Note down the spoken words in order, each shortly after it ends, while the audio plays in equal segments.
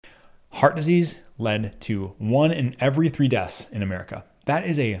Heart disease led to 1 in every 3 deaths in America. That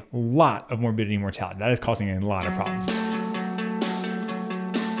is a lot of morbidity and mortality. That is causing a lot of problems.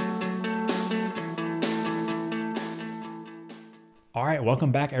 All right,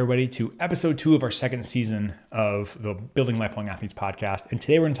 welcome back everybody to episode 2 of our second season of the Building Lifelong Athletes podcast. And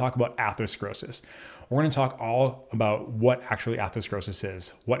today we're going to talk about atherosclerosis. We're going to talk all about what actually atherosclerosis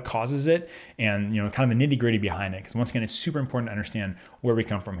is, what causes it, and kind of the nitty-gritty behind it. Because once again, it's super important to understand where we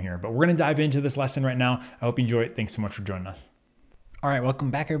come from here. But we're going to dive into this lesson right now. I hope you enjoy it. Thanks so much for joining us. All right, welcome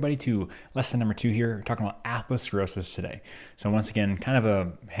back everybody to lesson number 2 here. We're talking about atherosclerosis today. So once again, kind of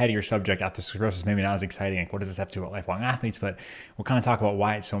a headier subject. Atherosclerosis, maybe not as exciting. Like, what does this have to do with lifelong athletes? But we'll kind of talk about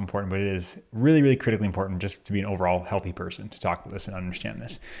why it's so important, but it is really, really critically important just to be an overall healthy person to talk about this and understand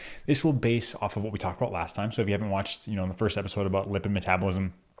this. This will base off of what we talked about last time. So if you haven't watched, the first episode about lipid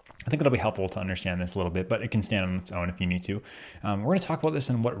metabolism, I think it'll be helpful to understand this a little bit, but it can stand on its own if you need to. We're going to talk about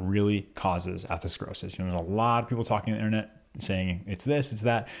this and what really causes atherosclerosis. There's a lot of people talking on the internet saying it's this, it's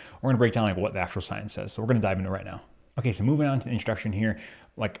that. We're going to break down what the actual science says. So we're going to dive into it right now. Okay, so moving on to the introduction here,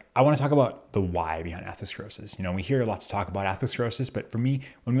 I want to talk about the why behind atherosclerosis. We hear lots of talk about atherosclerosis, but for me,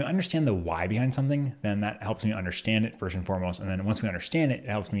 when we understand the why behind something, then that helps me understand it first and foremost. And then once we understand it, it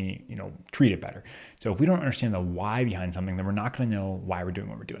helps me, treat it better. So if we don't understand the why behind something, then we're not going to know why we're doing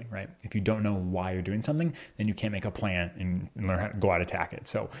what we're doing, right? If you don't know why you're doing something, then you can't make a plan and learn how to go out and attack it.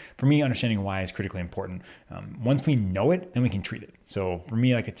 So for me, understanding why is critically important. Once we know it, then we can treat it. So for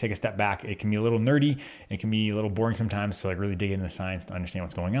me, I could take a step back. It can be a little nerdy. It can be a little boring sometimes to really dig into the science to understand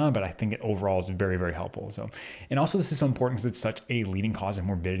what's going on, but I think it overall is very, very helpful. So, and also this is so important because it's such a leading cause of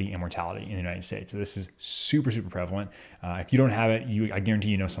morbidity and mortality in the United States. So this is super, super prevalent. If you don't have it, I guarantee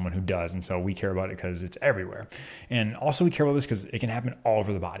you know someone who does. And so we care about it because it's everywhere. And also we care about this because it can happen all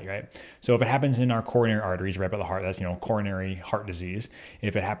over the body, right? So if it happens in our coronary arteries, right by the heart, that's, coronary heart disease.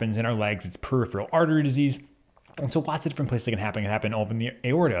 If it happens in our legs, it's peripheral artery disease. And so lots of different places it can happen. It can happen all in the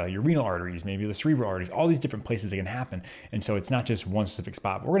aorta, your renal arteries, maybe the cerebral arteries, all these different places it can happen. And so it's not just one specific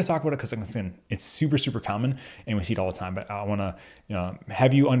spot. But we're going to talk about it because it's super, super common and we see it all the time. But I want to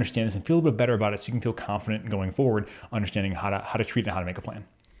have you understand this and feel a little bit better about it so you can feel confident going forward, understanding how to treat it and how to make a plan.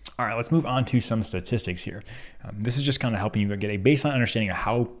 All right, let's move on to some statistics here. This is just kind of helping you get a baseline understanding of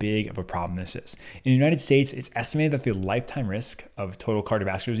how big of a problem this is. In the United States, it's estimated that the lifetime risk of total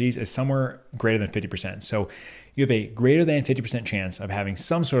cardiovascular disease is somewhere greater than 50%. So you have a greater than 50% chance of having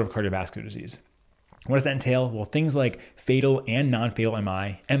some sort of cardiovascular disease. What does that entail? Well, things like fatal and non-fatal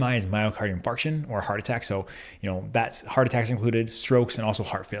MI. MI is myocardial infarction or heart attack. So, that's heart attacks included, strokes, and also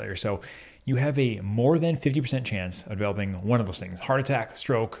heart failure. So you have a more than 50% chance of developing one of those things, heart attack,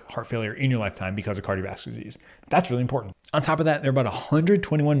 stroke, heart failure in your lifetime because of cardiovascular disease. That's really important. On top of that, there are about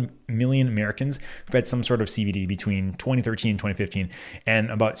 121 million Americans who had some sort of CVD between 2013 and 2015,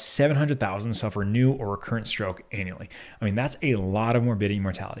 and about 700,000 suffer new or recurrent stroke annually. That's a lot of morbidity and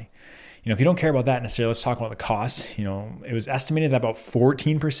mortality. If you don't care about that necessarily, let's talk about the costs. It was estimated that about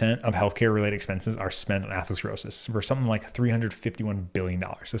 14% of healthcare related expenses are spent on atherosclerosis for something like $351 billion.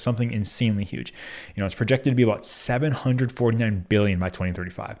 So something insanely huge. It's projected to be about $749 billion by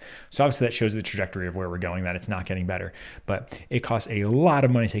 2035. So obviously that shows the trajectory of where we're going, that it's not getting better, but it costs a lot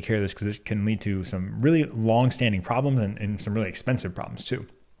of money to take care of this because this can lead to some really long-standing problems and some really expensive problems too.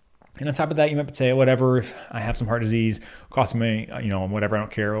 And on top of that, you might say, whatever, if I have some heart disease, cost me, whatever, I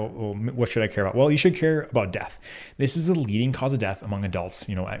don't care. Well, what should I care about? Well, you should care about death. This is the leading cause of death among adults.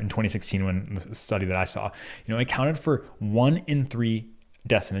 In 2016, when the study that I saw, it accounted for 1 in 3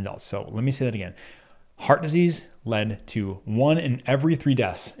 deaths in adults. So let me say that again. Heart disease led to 1 in every 3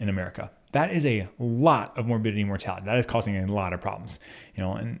 deaths in America. That is a lot of morbidity and mortality. That is causing a lot of problems,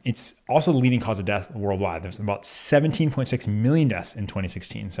 and it's also the leading cause of death worldwide. There's about 17.6 million deaths in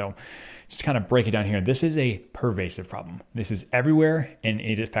 2016. So just to kind of break it down here, this is a pervasive problem. This is everywhere and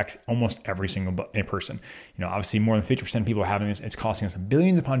it affects almost every single person. Obviously more than 50% of people are having this. It's costing us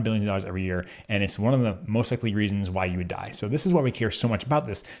billions upon billions of dollars every year. And it's one of the most likely reasons why you would die. So this is why we care so much about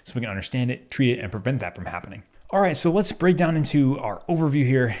this, so we can understand it, treat it, and prevent that from happening. All right, so let's break down into our overview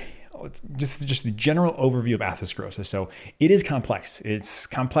here. Just the general overview of atherosclerosis. So it is complex. It's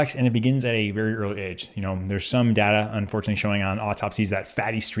complex and it begins at a very early age. There's some data, unfortunately, showing on autopsies that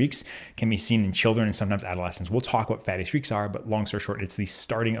fatty streaks can be seen in children and sometimes adolescents. We'll talk what fatty streaks are, but long story short, it's the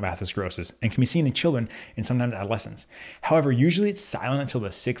starting of atherosclerosis and can be seen in children and sometimes adolescents. However, usually it's silent until the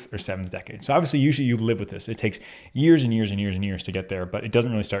 6th or 7th decade. So obviously, usually you live with this. It takes years and years and years and years to get there, but it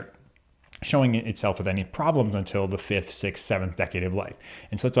doesn't really start showing itself with any problems until the 5th, 6th, 7th decade of life.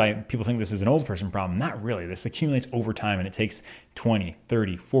 And so that's why people think this is an old person problem. Not really. This accumulates over time and it takes 20,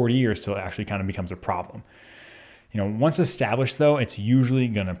 30, 40 years till it actually kind of becomes a problem. Once established though, it's usually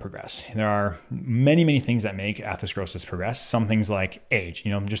going to progress. There are many, many things that make atherosclerosis progress. Some things like age,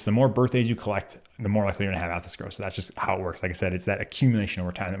 just the more birthdays you collect, the more likely you're going to have atherosclerosis. That's just how it works. Like I said, it's that accumulation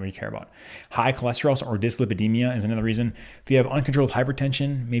over time that we care about. High cholesterol or dyslipidemia is another reason. If you have uncontrolled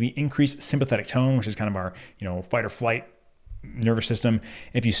hypertension, maybe increased sympathetic tone, which is kind of our, fight or flight nervous system.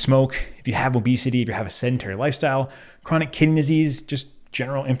 If you smoke, if you have obesity, if you have a sedentary lifestyle, chronic kidney disease, just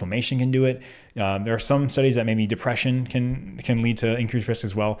general inflammation can do it. There are some studies that maybe depression can lead to increased risk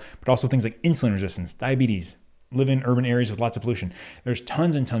as well, but also things like insulin resistance, diabetes, live in urban areas with lots of pollution. There's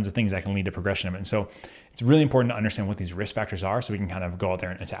tons and tons of things that can lead to progression of it. And so it's really important to understand what these risk factors are so we can kind of go out there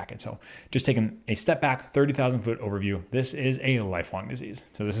and attack it. So just taking a step back, 30,000 foot overview, this is a lifelong disease.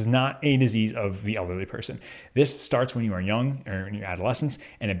 So this is not a disease of the elderly person. This starts when you are young or in your adolescence,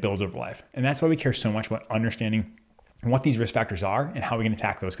 and it builds over life. And that's why we care so much about understanding what these risk factors are and how we can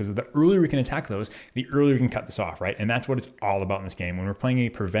attack those. Because the earlier we can attack those, the earlier we can cut this off, right? And that's what it's all about in this game. When we're playing a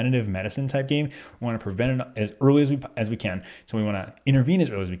preventative medicine type game, we want to prevent it as early as we can. So we want to intervene as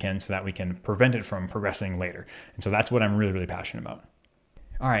early as we can so that we can prevent it from progressing later. And so that's what I'm really, really passionate about.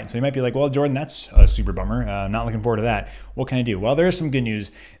 All right, so you might be like, well, Jordan, that's a super bummer. Not looking forward to that. What can I do? Well, there is some good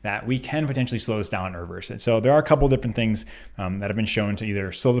news that we can potentially slow this down and reverse it. So there are a couple different things that have been shown to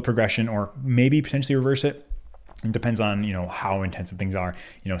either slow the progression or maybe potentially reverse it. It depends on, how intensive things are.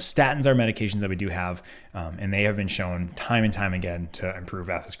 Statins are medications that we do have, and they have been shown time and time again to improve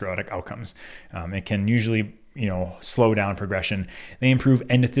atherosclerotic outcomes. It can usually slow down progression. They improve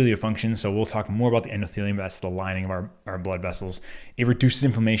endothelial function. So we'll talk more about the endothelium. That's the lining of our blood vessels. It reduces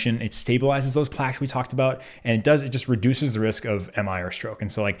inflammation. It stabilizes those plaques we talked about. And it just reduces the risk of MI or stroke.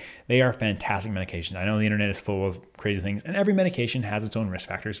 And so they are fantastic medications. I know the internet is full of crazy things, and every medication has its own risk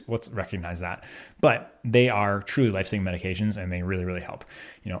factors. Let's recognize that. But they are truly life-saving medications, and they really, really help.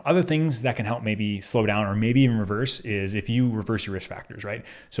 Other things that can help maybe slow down or maybe even reverse is if you reverse your risk factors, right?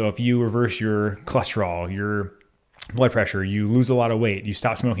 So if you reverse your cholesterol, your blood pressure, you lose a lot of weight, you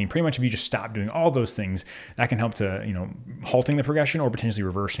stop smoking, pretty much if you just stop doing all those things, that can help to, halting the progression or potentially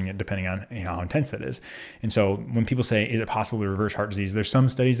reversing it depending on how intense that is. And so when people say, is it possible to reverse heart disease? There's some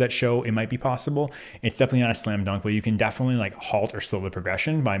studies that show it might be possible. It's definitely not a slam dunk, but you can definitely halt or slow the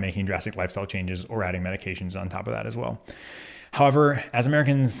progression by making drastic lifestyle changes or adding medications on top of that as well. However, as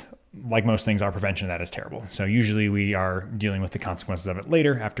Americans, like most things, our prevention of that is terrible. So usually we are dealing with the consequences of it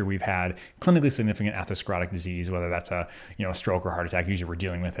later after we've had clinically significant atherosclerotic disease, whether that's a stroke or heart attack. Usually we're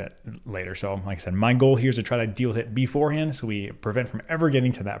dealing with it later. So like I said, my goal here is to try to deal with it beforehand so we prevent from ever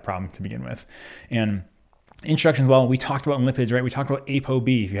getting to that problem to begin with. And introductions, well, we talked about lipids, right? We talked about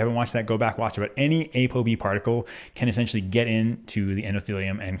ApoB. If you haven't watched that, go back, watch it. But any ApoB particle can essentially get into the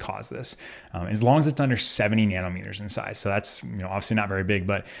endothelium and cause this, as long as it's under 70 nanometers in size. So that's obviously not very big,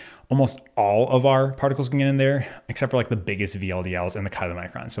 but almost all of our particles can get in there, except for the biggest VLDLs and the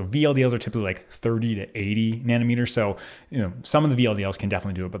chylomicrons. So VLDLs are typically 30 to 80 nanometers. So, some of the VLDLs can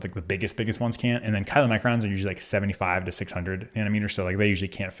definitely do it, but the biggest ones can't. And then chylomicrons are usually 75 to 600 nanometers. So they usually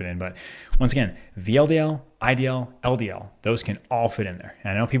can't fit in. But once again, VLDL, IDL, LDL, those can all fit in there.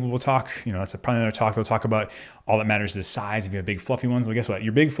 And I know people will talk, that's probably another talk. They'll talk about all that matters is size. If you have big fluffy ones, well, guess what?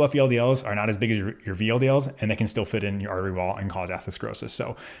 Your big fluffy LDLs are not as big as your VLDLs, and they can still fit in your artery wall and cause atherosclerosis.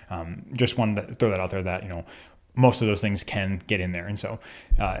 So just wanted to throw that out there that, most of those things can get in there. And so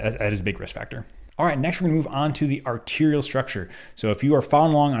that is a big risk factor. All right, next we're going to move on to the arterial structure. So if you are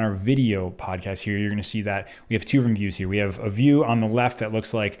following along on our video podcast here, you're going to see that we have two different views here. We have a view on the left that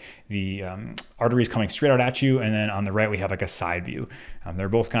looks like the artery is coming straight out at you, and then on the right we have a side view. They're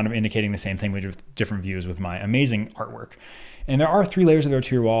both kind of indicating the same thing with different views with my amazing artwork. And there are three layers of the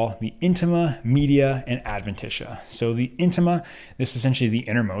arterial wall: the intima, media, and adventitia. So the intima, this is essentially the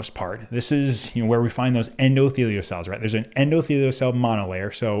innermost part. This is where we find those endothelial cells, right? There's an endothelial cell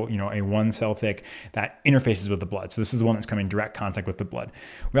monolayer, so a one cell thick that interfaces with the blood. So this is the one that's coming in direct contact with the blood.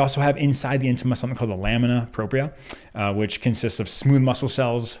 We also have inside the intima something called the lamina propria, which consists of smooth muscle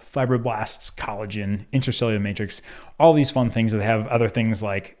cells, fibroblasts, collagen, intercellular matrix, all these fun things. They have other things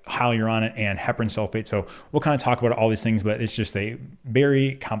like hyaluronate and heparin sulfate. So we'll kind of talk about all these things, but it's just a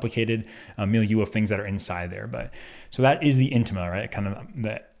very complicated milieu of things that are inside there. But so that is the intima, right? Kind of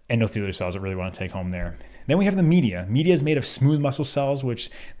the endothelial cells that really want to take home there. Then we have the media. Media is made of smooth muscle cells, which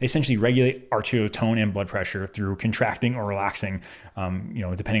they essentially regulate arterial tone and blood pressure through contracting or relaxing,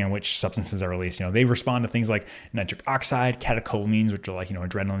 depending on which substances are released. They respond to things like nitric oxide, catecholamines, which are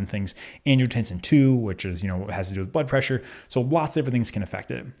adrenaline things, angiotensin 2, which is, has to do with blood pressure. So lots of different things can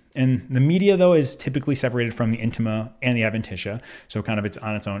affect it. And the media, though, is typically separated from the intima and the adventitia. So kind of it's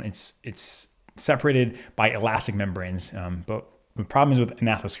on its own. It's separated by elastic membranes, but the problem is with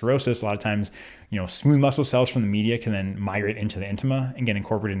atherosclerosis, a lot of times, smooth muscle cells from the media can then migrate into the intima and get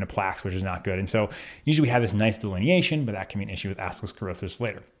incorporated into plaques, which is not good. And so usually we have this nice delineation, but that can be an issue with atherosclerosis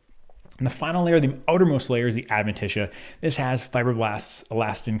later. And the final layer, the outermost layer, is the adventitia. This has fibroblasts,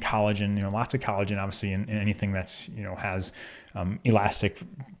 elastin, collagen, lots of collagen, obviously, in anything that's, has elastic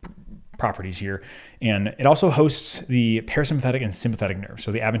properties here. And it also hosts the parasympathetic and sympathetic nerves.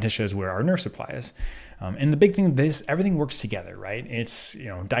 So the adventitia is where our nerve supply is. And the big thing, everything works together, right? It's,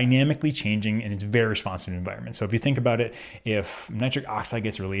 dynamically changing, and it's very responsive to the environment. So if you think about it, if nitric oxide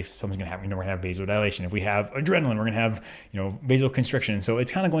gets released, something's going to happen. We're going to have vasodilation. If we have adrenaline, we're going to have, vasoconstriction. So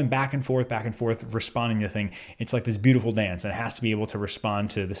it's kind of going back and forth, responding to the thing. It's like this beautiful dance, and it has to be able to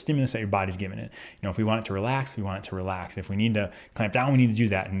respond to the stimulus that your body's giving it. If we want it to relax, we want it to relax. If we need to clamp down, we need to do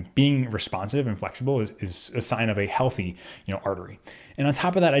that. And being responsive and flexible is a sign of a healthy, artery. And on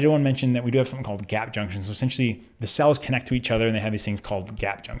top of that, I do want to mention that we do have something called gap junctions. So essentially the cells connect to each other, and they have these things called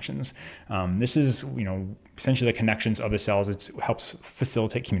gap junctions. This is, essentially the connections of the cells. It helps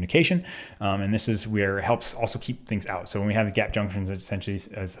facilitate communication. And this is where it helps also keep things out. So when we have the gap junctions, it essentially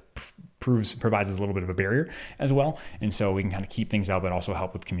provides us a little bit of a barrier as well. And so we can kind of keep things out, but also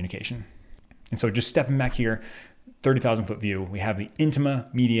help with communication. And so just stepping back here, 30,000 foot view, we have the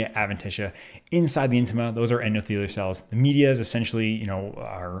intima, media, adventitia. Inside the intima, those are endothelial cells. The media is essentially,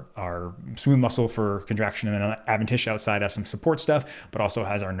 our smooth muscle for contraction, and then adventitia outside has some support stuff, but also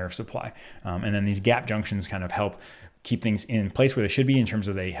has our nerve supply. And then these gap junctions kind of help keep things in place where they should be, in terms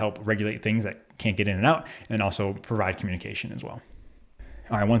of they help regulate things that can't get in and out, and also provide communication as well.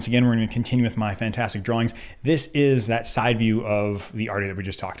 All right, once again, we're going to continue with my fantastic drawings. This is that side view of the artery that we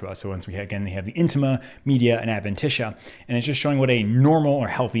just talked about. So once we have the intima, media, and adventitia, and it's just showing what a normal or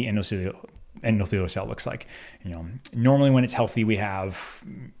healthy endothelial cell looks like. Normally when it's healthy, we have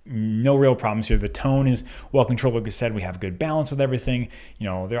no real problems here. The tone is well controlled. Like I said, we have good balance with everything.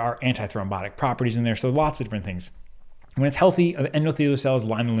 There are antithrombotic properties in there, so lots of different things. When it's healthy, the endothelial cells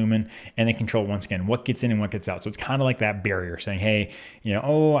line the lumen, and they control, once again, what gets in and what gets out. So it's kind of like that barrier saying, hey,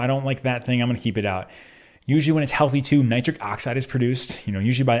 I don't like that thing, I'm going to keep it out. Usually when it's healthy too, nitric oxide is produced,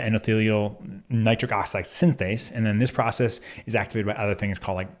 usually by the endothelial nitric oxide synthase. And then this process is activated by other things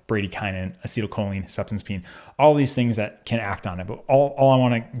called like bradykinin, acetylcholine, substance P, all these things that can act on it. But all I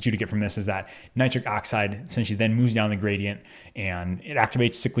want you to get from this is that nitric oxide essentially then moves down the gradient, and it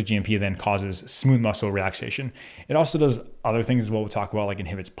activates cyclic GMP, then causes smooth muscle relaxation. It also does other things as well. We'll talk about, like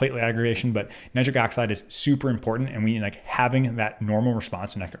inhibits platelet aggregation, but nitric oxide is super important. And we having that normal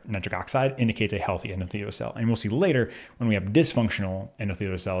response to nitric oxide indicates a healthy endothelial cell. And we'll see later when we have dysfunctional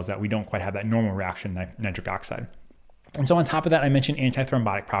endothelial cells that we don't quite have that normal reaction to nitric oxide. And so on top of that, I mentioned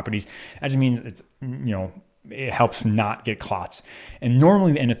antithrombotic properties. That just means it's, it helps not get clots. And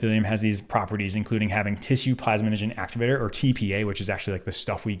normally the endothelium has these properties, including having tissue plasminogen activator, or TPA, which is actually like the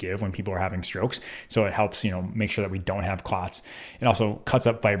stuff we give when people are having strokes. So it helps, make sure that we don't have clots. It also cuts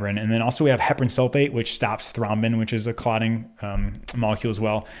up fibrin. And then also we have heparin sulfate, which stops thrombin, which is a clotting molecule as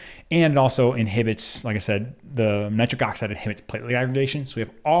well. And it also inhibits, like I said, the nitric oxide inhibits platelet aggregation. So we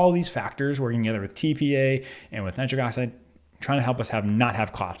have all these factors working together with TPA and with nitric oxide, trying to help us not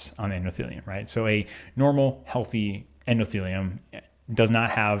have clots on the endothelium, right? So a normal, healthy endothelium does not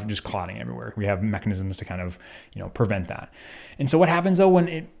have just clotting everywhere. We have mechanisms to kind of, prevent that. And so what happens though when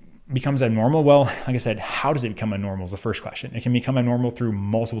it becomes abnormal? Well, like I said, how does it become abnormal is the first question. It can become abnormal through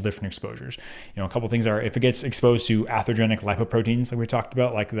multiple different exposures. A couple of things are, if it gets exposed to atherogenic lipoproteins, like we talked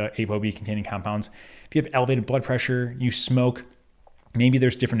about, like the ApoB containing compounds. If you have elevated blood pressure, you smoke, maybe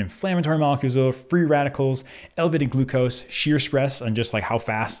there's different inflammatory molecules, or free radicals, elevated glucose, shear stress on just like how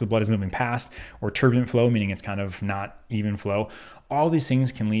fast the blood is moving past, or turbulent flow, meaning it's kind of not even flow. All these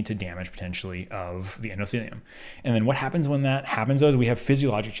things can lead to damage potentially of the endothelium. And then what happens when that happens is we have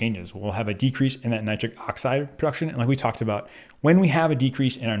physiologic changes. We'll have a decrease in that nitric oxide production. And like we talked about, when we have a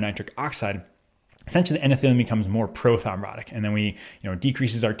decrease in our nitric oxide, essentially the endothelium becomes more prothrombotic, and then we,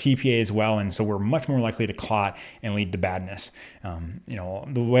 decreases our TPA as well. And so we're much more likely to clot and lead to badness.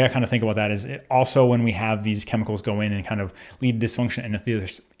 The way I kind of think about that is also when we have these chemicals go in and kind of lead to dysfunction in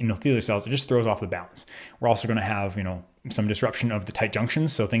endothelial cells, it just throws off the balance. We're also going to have, some disruption of the tight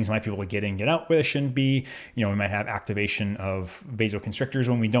junctions. So things might be able to get in, get out where they shouldn't be. We might have activation of vasoconstrictors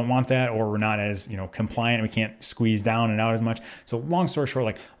when we don't want that, or we're not as, compliant. We can't squeeze down and out as much. So long story short,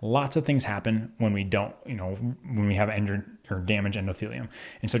 like lots of things happen when we don't, when we have injured or damaged endothelium.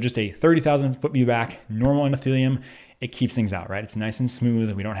 And so just a 30,000 foot view back, normal endothelium, it keeps things out, right? It's nice and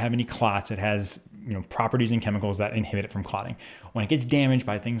smooth. We don't have any clots. It has properties and chemicals that inhibit it from clotting. When it gets damaged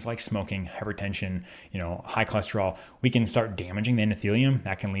by things like smoking, hypertension, high cholesterol, we can start damaging the endothelium.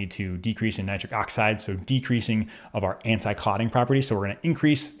 That can lead to decrease in nitric oxide, so decreasing of our anti-clotting properties. So we're going to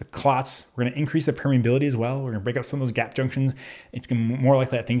increase the clots. We're going to increase the permeability as well. We're going to break up some of those gap junctions. It's more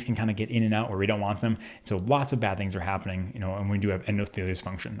likely that things can kind of get in and out where we don't want them. So lots of bad things are happening, and we do have endothelial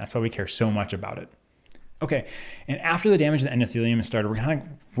dysfunction. That's why we care so much about it. Okay, and after the damage of the endothelium is started, we're going to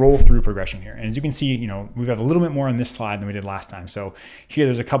roll through progression here. And as you can see, we've got a little bit more on this slide than we did last time. So here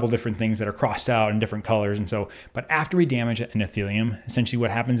there's a couple different things that are crossed out in different colors. But after we damage the endothelium, essentially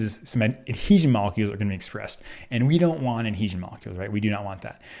what happens is some adhesion molecules are going to be expressed. And we don't want adhesion molecules, right? We do not want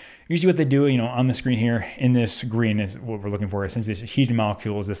that. Usually what they do, on the screen here in this green is what we're looking for. Essentially this adhesion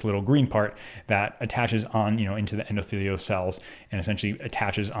molecule is this little green part that attaches on, into the endothelial cells and essentially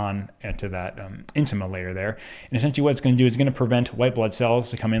attaches on to that intima layer there. And essentially what it's going to do is going to prevent white blood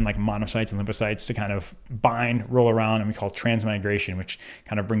cells to come in like monocytes and lymphocytes to kind of bind, roll around, and we call transmigration, which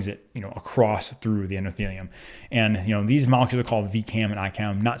kind of brings it, across through the endothelium. And, these molecules are called VCAM and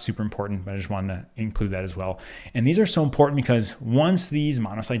ICAM, not super important, but I just wanted to include that as well. And these are so important because once these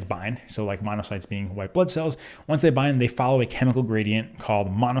monocytes bind, so like monocytes being white blood cells, once they bind, they follow a chemical gradient called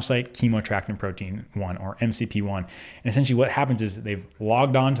monocyte chemoattractant protein 1 or MCP1. And essentially what happens is they've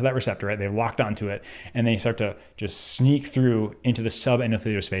logged on to that receptor, right? They've locked onto it and they start to just sneak through into the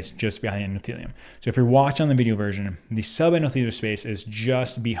subendothelial space just behind the endothelium. So if you're watching on the video version, the subendothelial space is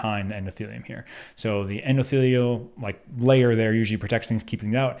just behind the endothelium here. So the endothelial layer there usually protects things, keeps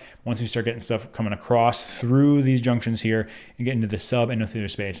things out. Once you start getting stuff coming across through these junctions here, you get into the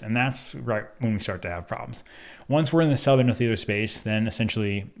subendothelial space. And that's right when we start to have problems. Once we're in the subendothelial space, then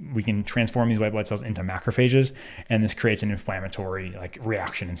essentially we can transform these white blood cells into macrophages, and this creates an inflammatory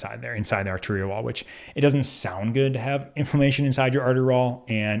reaction inside the arterial wall, which it doesn't sound good to have inflammation inside your arterial wall.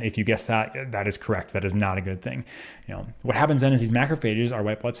 And if you guess that, that is correct. That is not a good thing. What happens then is these macrophages are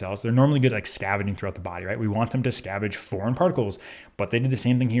white blood cells. They're normally good at scavenging throughout the body, right? We want them to scavenge foreign particles, but they do the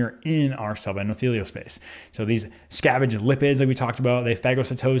same thing here in our subendothelial space. So these scavenge lipids like we talked about, they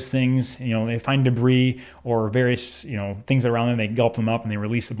phagocytose things, they find debris or various, things around them, they gulp them up and they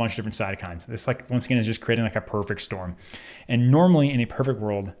release a bunch of different cytokines. This once again is just creating a perfect storm. And normally in a perfect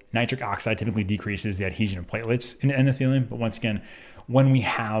world, nitric oxide typically decreases the adhesion of platelets in the endothelium. But once again, when we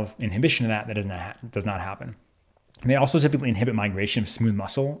have inhibition of that does not happen. They also typically inhibit migration of smooth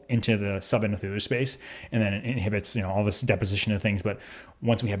muscle into the subendothelial space, and then it inhibits, all this deposition of things. But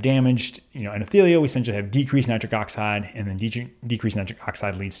once we have damaged, endothelial, we essentially have decreased nitric oxide, and then decreased nitric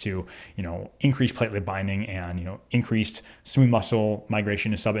oxide leads to, increased platelet binding and, increased smooth muscle migration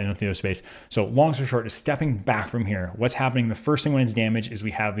to subendothelial space. So long story short, is stepping back from here, what's happening? The first thing when it's damaged is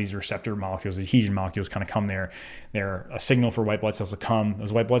we have these receptor molecules, adhesion molecules kind of come there. They're a signal for white blood cells to come.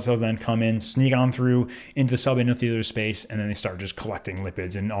 Those white blood cells then come in, sneak on through into the subendothelial space, and then they start just collecting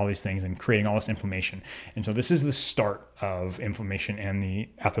lipids and all these things and creating all this inflammation. And so this is the start of inflammation and the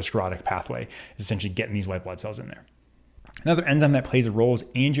atherosclerotic pathway, is essentially getting these white blood cells in there. Another enzyme that plays a role is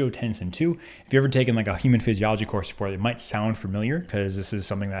angiotensin 2. If you've ever taken a human physiology course before, it might sound familiar because this is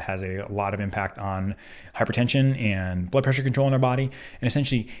something that has a lot of impact on hypertension and blood pressure control in our body. And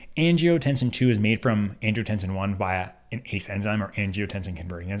essentially, angiotensin 2 is made from angiotensin 1 via an ACE enzyme or angiotensin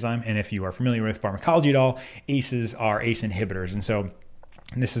converting enzyme. And if you are familiar with pharmacology at all, ACEs are ACE inhibitors. And so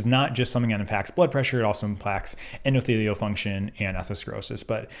this is not just something that impacts blood pressure, it also impacts endothelial function and atherosclerosis.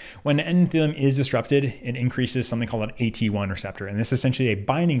 But when the endothelium is disrupted, it increases something called an AT1 receptor. And this is essentially a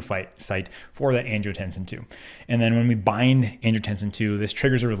binding site for that angiotensin 2. And then when we bind angiotensin 2, this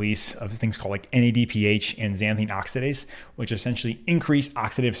triggers a release of things called NADPH and xanthine oxidase, which essentially increase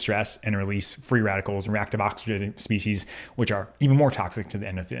oxidative stress and release free radicals and reactive oxygen species, which are even more toxic to the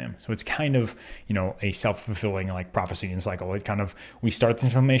endothelium. So it's kind of, a self-fulfilling prophecy and cycle. It kind of, we start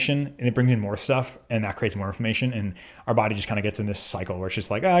inflammation and it brings in more stuff and that creates more inflammation, and our body just kind of gets in this cycle where it's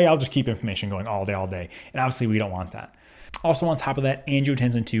just I'll just keep inflammation going all day. And obviously we don't want that. Also on top of that,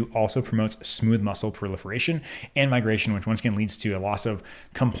 angiotensin 2 also promotes smooth muscle proliferation and migration, which once again leads to a loss of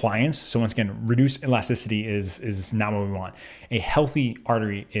compliance. So once again, reduced elasticity is not what we want. A healthy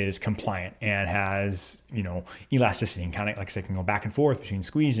artery is compliant and has, elasticity and kind of can go back and forth between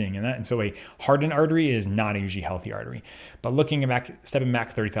squeezing and that. And so a hardened artery is not a usually healthy artery. But stepping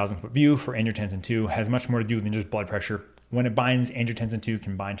back 30,000 foot view for angiotensin 2 has much more to do than just blood pressure. When it binds, angiotensin 2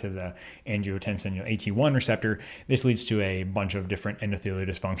 can bind to the angiotensin AT1 receptor. This leads to a bunch of different endothelial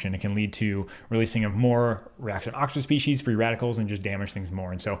dysfunction. It can lead to releasing of more reactive oxygen species, free radicals, and just damage things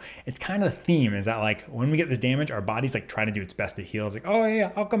more. And so it's kind of the theme is that when we get this damage, our body's trying to do its best to heal. It's oh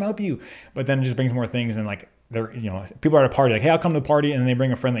yeah, I'll come help you. But then it just brings more things and people are at a party like, hey, I'll come to the party, and then they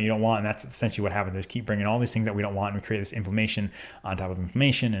bring a friend that you don't want, and that's essentially what happens. They keep bringing all these things that we don't want, and we create this inflammation on top of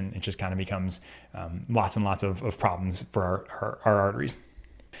inflammation, and it just kind of becomes lots and lots of problems for our arteries.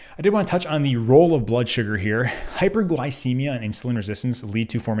 I did want to touch on the role of blood sugar here. Hyperglycemia and insulin resistance lead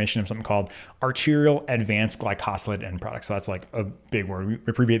to formation of something called arterial advanced glycosylate end products. So that's like a big word. We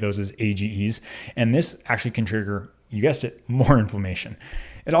abbreviate those as AGEs. And this actually can trigger, you guessed it, more inflammation.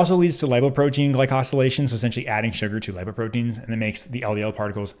 It also leads to lipoprotein glycosylation, so essentially adding sugar to lipoproteins, and it makes the LDL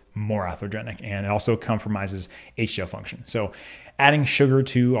particles more atherogenic, and it also compromises HDL function. So adding sugar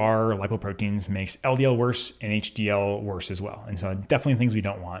to our lipoproteins makes LDL worse and HDL worse as well. And so definitely things we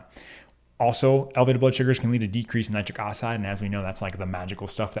don't want. Also, elevated blood sugars can lead to decreased nitric oxide. And as we know, that's like the magical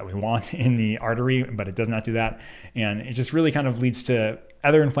stuff that we want in the artery, but it does not do that. And it just really kind of leads to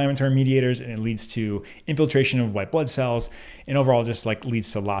other inflammatory mediators, and it leads to infiltration of white blood cells, and overall just like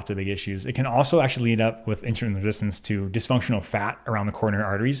leads to lots of big issues. It can also actually lead up with insulin resistance to dysfunctional fat around the coronary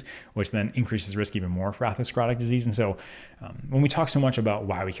arteries, which then increases risk even more for atherosclerotic disease. And so when we talk so much about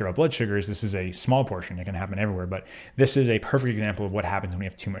why we care about blood sugars, this is a small portion. It can happen everywhere, but this is a perfect example of what happens when we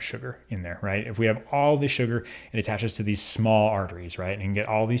have too much sugar in there, right? If we have all this sugar, it attaches to these small arteries, right? And get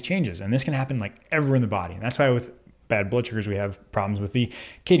all these changes. And this can happen like everywhere in the body. And that's why with bad blood sugars, we have problems with the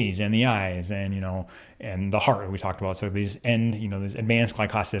kidneys and the eyes and, and the heart we talked about. So these these advanced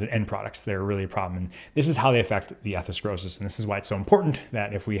glycosylated end products, they're really a problem. And this is how they affect the atherosclerosis. And this is why it's so important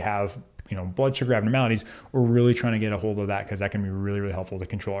that if we have, blood sugar abnormalities, we're really trying to get a hold of that, because that can be really, really helpful to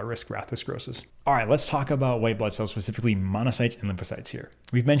control our risk for atherosclerosis. All right, let's talk about white blood cells, specifically monocytes and lymphocytes here.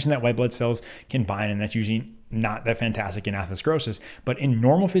 We've mentioned that white blood cells can bind, and that's usually not that fantastic in atherosclerosis, but in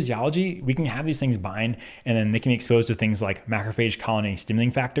normal physiology, we can have these things bind, and then they can be exposed to things like macrophage colony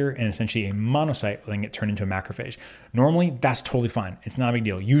stimulating factor, and essentially a monocyte will then get turned into a macrophage. Normally, that's totally fine. It's not a big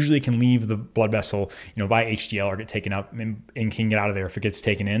deal. Usually it can leave the blood vessel, via HDL or get taken up and can get out of there if it gets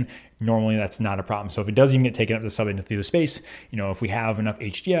taken in. Normally, that's not a problem. So if it does even get taken up to the subendothelial space, if we have enough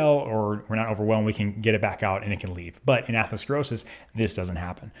HDL or we're not overwhelmed, we can get it back out and it can leave. But in atherosclerosis, this doesn't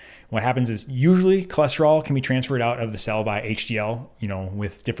happen. What happens is usually cholesterol can be transferred out of the cell by HDL,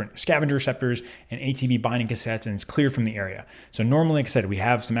 with different scavenger receptors and ATP binding cassettes, and it's cleared from the area. So normally, like I said, we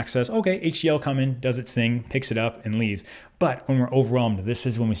have some excess. Okay, HDL come in, does its thing, picks it up and leaves. But when we're overwhelmed, this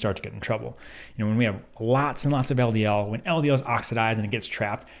is when we start to get in trouble. When we have lots and lots of LDL, when LDL is oxidized and it gets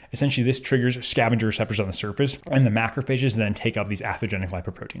trapped, essentially this triggers scavenger receptors on the surface, and the macrophages then take up these atherogenic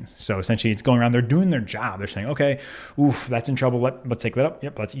lipoproteins. So essentially it's going around, they're doing their job. They're saying, okay, that's in trouble. Let's take that up.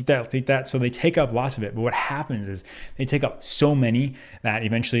 Yep, let's eat that. So they take up lots of it. But what happens is they take up so many that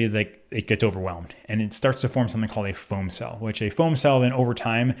eventually it gets overwhelmed, and it starts to form something called a foam cell, which a foam cell then over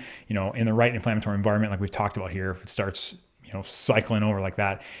time, in the right inflammatory environment, like we've talked about here, if it starts cycling over like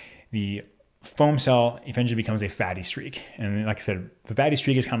that, the foam cell eventually becomes a fatty streak. And like I said, the fatty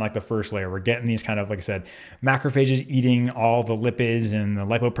streak is kind of like the first layer. We're getting these kind of, like I said, macrophages eating all the lipids and the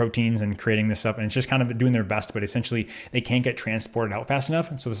lipoproteins and creating this stuff. And it's just kind of doing their best, but essentially they can't get transported out fast enough.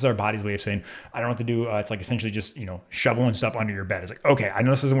 And so this is our body's way of saying, I don't know what to do. It's like essentially just, shoveling stuff under your bed. It's like, okay, I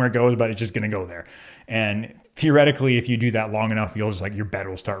know this isn't where it goes, but it's just going to go there. And theoretically, if you do that long enough, you'll just your bed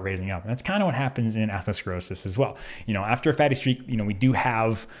will start raising up. And that's kind of what happens in atherosclerosis as well. After a fatty streak, we do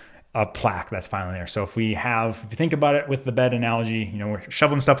have a plaque that's finally there. So if you think about it with the bed analogy, we're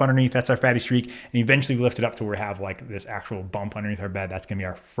shoveling stuff underneath, that's our fatty streak, and eventually we lift it up to where we have this actual bump underneath our bed. That's going to be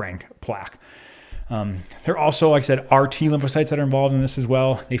our frank plaque. There are also, like I said, RT lymphocytes that are involved in this as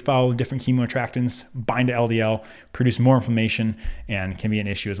well. They follow different chemoattractants, bind to LDL, produce more inflammation, and can be an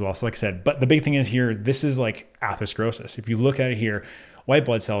issue as well. So like I said, but the big thing is here, this is like atherosclerosis. If you look at it here, white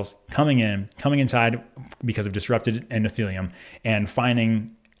blood cells coming inside because of disrupted endothelium and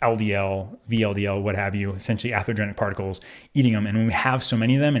finding LDL, VLDL, what have you, essentially atherogenic particles, eating them. And when we have so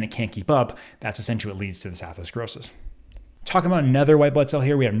many of them and it can't keep up, that's essentially what leads to this atherosclerosis. Talking about another white blood cell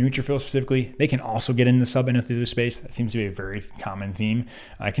here, we have neutrophils specifically. They can also get into the subendothelial space. That seems to be a very common theme.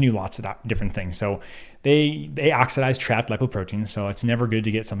 It can do lots of different things. So they oxidize trapped lipoproteins, so it's never good to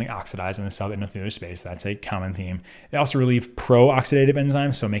get something oxidized in the subendothelial space. That's a common theme. They also relieve pro-oxidative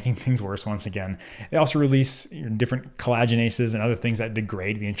enzymes, so making things worse once again. They also release different collagenases and other things that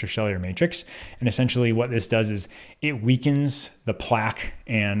degrade the intracellular matrix. And essentially what this does is it weakens the plaque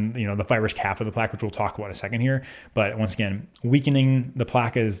and the fibrous cap of the plaque, which we'll talk about in a second here. But once again, weakening the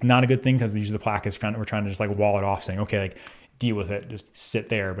plaque is not a good thing, because usually the plaque is we're trying to just wall it off, saying, okay, deal with it, just sit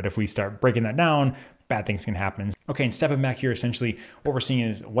there. But if we start breaking that down, bad things can happen. Okay, and stepping back here, essentially what we're seeing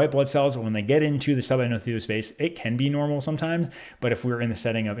is white blood cells, when they get into the subendothelial space, it can be normal sometimes, but if we're in the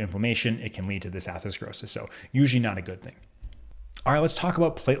setting of inflammation, it can lead to this atherosclerosis. So usually not a good thing. All right, let's talk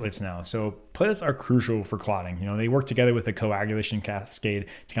about platelets now. So platelets are crucial for clotting. They work together with the coagulation cascade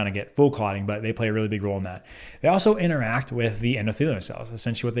to kind of get full clotting, but they play a really big role in that. They also interact with the endothelial cells.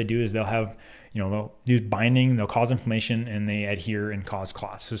 Essentially what they do is they'll have, they'll do binding, they'll cause inflammation, and they adhere and cause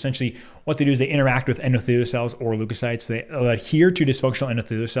clots. So essentially what they do is they interact with endothelial cells or leukocytes. They'll adhere to dysfunctional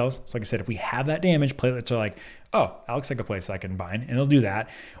endothelial cells. So like I said, if we have that damage, platelets are like, oh, that looks like a place I can bind, and they'll do that.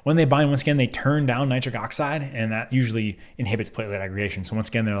 When they bind, once again, they turn down nitric oxide, and that usually inhibits platelet aggregation. So once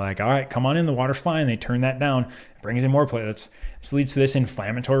again, they're like, all right, come on in, the water's fine. They turn that down, it brings in more platelets. This leads to this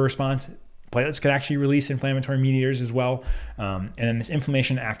inflammatory response. Platelets can actually release inflammatory mediators as well. And then this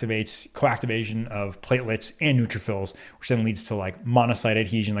inflammation activates co-activation of platelets and neutrophils, which then leads to like monocyte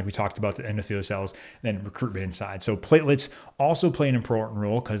adhesion, like we talked about, the endothelial cells, then recruitment inside. So platelets also play an important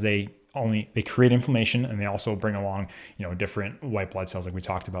role because they create inflammation, and they also bring along, different white blood cells like we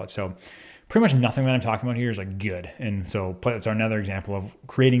talked about. So pretty much nothing that I'm talking about here is like good. And so platelets are another example of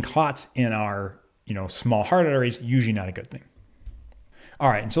creating clots in our, small heart arteries, usually not a good thing. All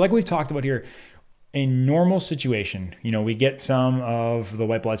right. And so like we've talked about here, a normal situation, we get some of the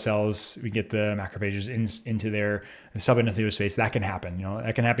white blood cells, we get the macrophages into the subendothelial space. That can happen.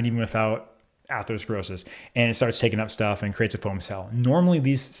 That can happen even without atherosclerosis, and it starts taking up stuff and creates a foam cell. Normally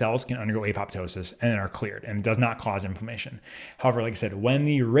these cells can undergo apoptosis and then are cleared and does not cause inflammation. However, like I said, when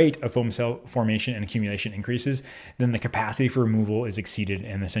the rate of foam cell formation and accumulation increases, then the capacity for removal is exceeded,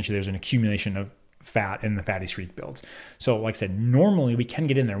 and essentially there's an accumulation of fat and the fatty streak builds. So like I said, normally we can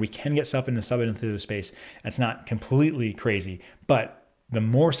get in there, we can get stuff in the subendothelial space. That's not completely crazy, but the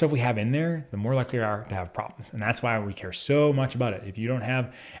more stuff we have in there, the more likely we are to have problems. And that's why we care so much about it. If you don't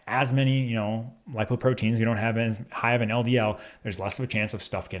have as many, lipoproteins, you don't have as high of an LDL, there's less of a chance of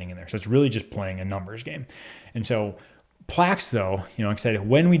stuff getting in there. So it's really just playing a numbers game. And so plaques though, like I said,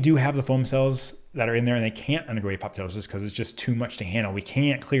 when we do have the foam cells that are in there and they can't undergo apoptosis because it's just too much to handle, we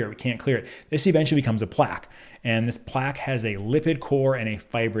can't clear it, this eventually becomes a plaque. And this plaque has a lipid core and a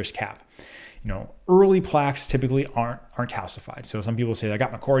fibrous cap. Early plaques typically aren't calcified. So some people say, I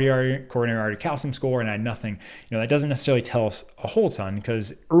got my coronary artery calcium score and I had nothing. That doesn't necessarily tell us a whole ton,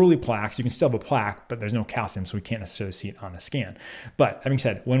 because early plaques, you can still have a plaque, but there's no calcium, so we can't necessarily see it on a scan. But having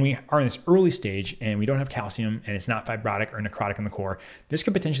said, when we are in this early stage and we don't have calcium and it's not fibrotic or necrotic in the core, this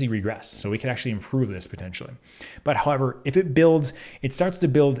could potentially regress. So we could actually improve this potentially. But however, if it builds, it starts to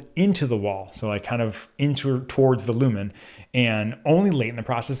build into the wall. So like kind of towards the lumen, and only late in the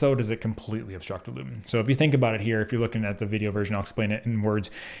process though does it completely obstruct the lumen. So if you think about it here, if you're looking at the video version, I'll explain it in words.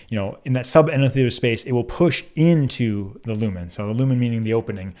 In that subendothelial space, it will push into the lumen. So the lumen meaning the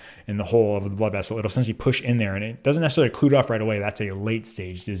opening in the hole of the blood vessel. It'll essentially push in there, and it doesn't necessarily occlude off right away. That's a late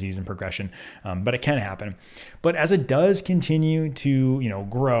stage disease and progression, but it can happen. But as it does continue to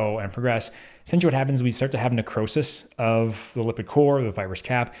grow and progress, essentially what happens is we start to have necrosis of the lipid core, the fibrous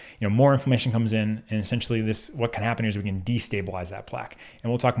cap, more inflammation comes in, and essentially what can happen is we can destabilize that plaque.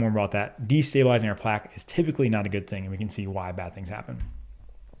 And we'll talk more about that. Destabilizing our plaque is typically not a good thing, and we can see why bad things happen.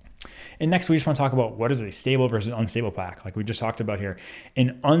 And next, we just want to talk about what is a stable versus unstable plaque, like we just talked about here.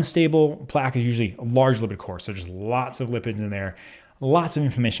 An unstable plaque is usually a large lipid core, so just lots of lipids in there, lots of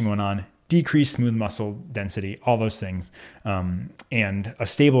inflammation going on, decreased smooth muscle density, all those things. And a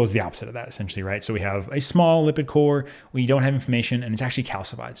stable is the opposite of that, essentially, right? So we have a small lipid core, we don't have inflammation, and it's actually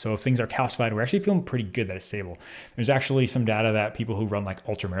calcified. So if things are calcified, we're actually feeling pretty good that it's stable. There's actually some data that people who run like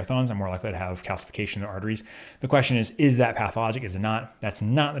ultra marathons are more likely to have calcification in their arteries. The question is that pathologic? Is it not? That's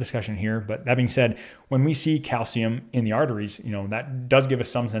not the discussion here. But that being said, when we see calcium in the arteries, that does give us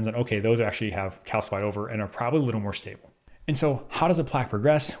some sense that, okay, those actually have calcified over and are probably a little more stable. And so how does a plaque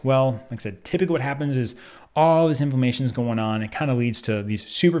progress? Well, like I said, typically what happens is all this inflammation is going on. It kind of leads to these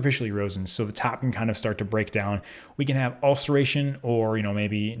superficial erosions. So the top can kind of start to break down. We can have ulceration or,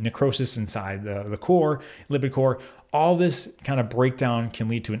 maybe necrosis inside the core, lipid core. All this kind of breakdown can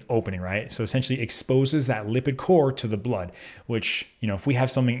lead to an opening, right? So essentially exposes that lipid core to the blood, which, if we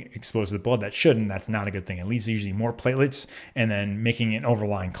have something exposed to the blood that shouldn't, that's not a good thing. It leads to usually more platelets and then making an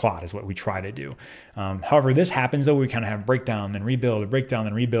overlying clot is what we try to do. However, this happens though, we kind of have breakdown, then rebuild, breakdown,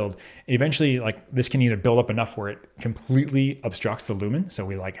 then rebuild. Eventually, like this can either build up enough where it completely obstructs the lumen, so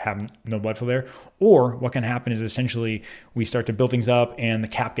we have no blood flow there, or what can happen is essentially we start to build things up and the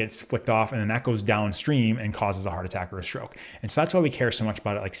cap gets flicked off, and then that goes downstream and causes a heart attack or a stroke. And so that's why we care so much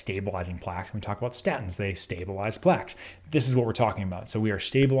about it, like stabilizing plaques. When we talk about statins, they stabilize plaques. This is what we're talking about. So we are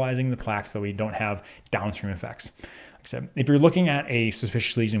stabilizing the plaques so we don't have downstream effects. Like I said, if you're looking at a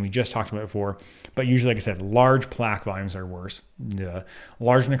suspicious lesion, we just talked about it before, but usually, like I said, large plaque volumes are worse. The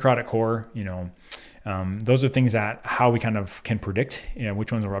large necrotic core, Those are things that how we kind of can predict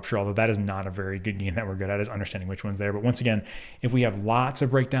which ones will rupture, although that is not a very good game that we're good at, is understanding which one's there. But once again, if we have lots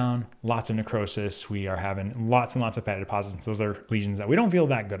of breakdown, lots of necrosis, we are having lots and lots of fatty deposits. Those are lesions that we don't feel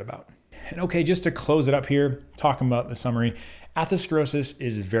that good about. And okay, just to close it up here, talking about the summary, atherosclerosis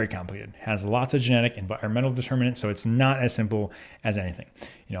is very complicated, has lots of genetic, environmental determinants, so it's not as simple as anything.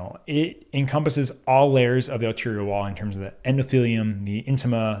 It encompasses all layers of the arterial wall in terms of the endothelium, the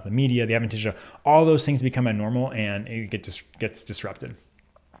intima, the media, the adventitia. All those things become abnormal and it gets disrupted.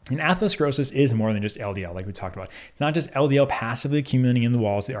 And atherosclerosis is more than just LDL, like we talked about. It's not just LDL passively accumulating in the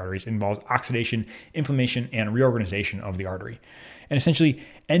walls of the arteries. It involves oxidation, inflammation, and reorganization of the artery. And essentially,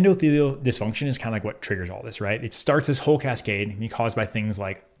 endothelial dysfunction is kind of like what triggers all this, right? It starts this whole cascade and be caused by things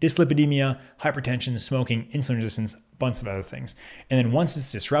like dyslipidemia, hypertension, smoking, insulin resistance, a bunch of other things. And then once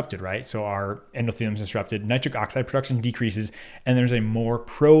it's disrupted, right? So our endothelium is disrupted, nitric oxide production decreases, and there's a more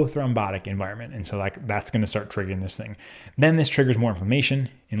prothrombotic environment. And so that's going to start triggering this thing. Then this triggers more inflammation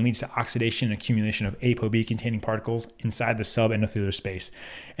and leads to oxidation and accumulation of ApoB containing particles inside the subendothelial space.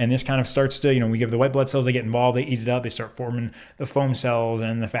 And this kind of starts to, we give the white blood cells, they get involved, they eat it up, they start forming the foam cells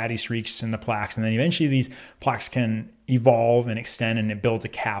and the fatty streaks and the plaques. And then eventually these plaques can evolve and extend and it builds a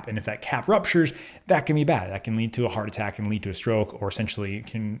cap. And if that cap ruptures, that can be bad. That can lead to a heart attack and lead to a stroke, or essentially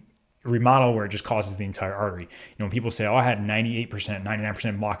can remodel where it just causes the entire artery. When people say, I had 98%,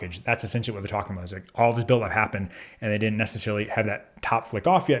 99% blockage, that's essentially what they're talking about. It's like all this buildup happened and they didn't necessarily have that top flick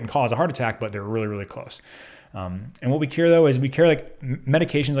off yet and cause a heart attack, but they're really, really close. And what we care though is we care like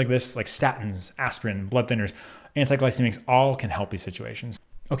medications like this, like statins, aspirin, blood thinners, anti-glycemics, all can help these situations.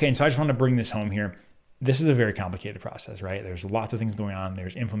 Okay, and so I just want to bring this home here. This is a very complicated process, right? There's lots of things going on.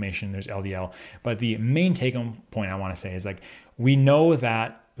 There's inflammation, there's LDL. But the main take-home point I want to say is we know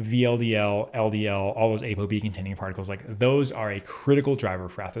that VLDL, LDL, all those ApoB containing particles, those are a critical driver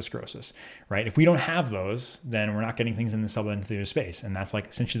for atherosclerosis, right? If we don't have those, then we're not getting things in the subendothelial space. And that's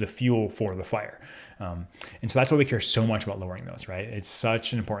essentially the fuel for the fire. And so that's why we care so much about lowering those, right? It's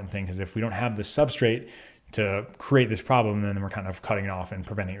such an important thing because if we don't have the substrate to create this problem, then we're kind of cutting it off and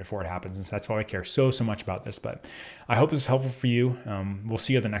preventing it before it happens. And so that's why I care so much about this. But I hope this is helpful for you. We'll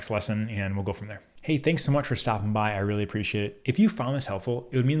see you at the next lesson and we'll go from there. Hey, thanks so much for stopping by. I really appreciate it. If you found this helpful,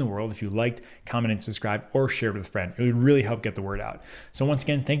 it would mean the world if you liked, commented, subscribed, or shared with a friend. It would really help get the word out. So once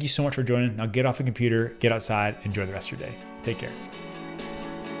again, thank you so much for joining. Now get off the computer, get outside, enjoy the rest of your day. Take care.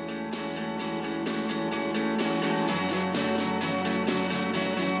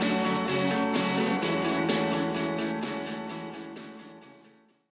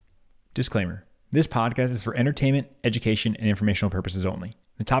 Disclaimer. This podcast is for entertainment, education, and informational purposes only.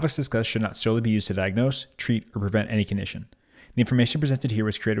 The topics discussed should not solely be used to diagnose, treat, or prevent any condition. The information presented here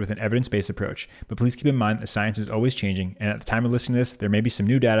was created with an evidence-based approach, but please keep in mind that science is always changing, and at the time of listening to this, there may be some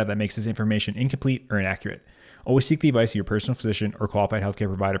new data that makes this information incomplete or inaccurate. Always seek the advice of your personal physician or qualified healthcare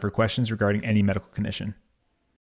provider for questions regarding any medical condition.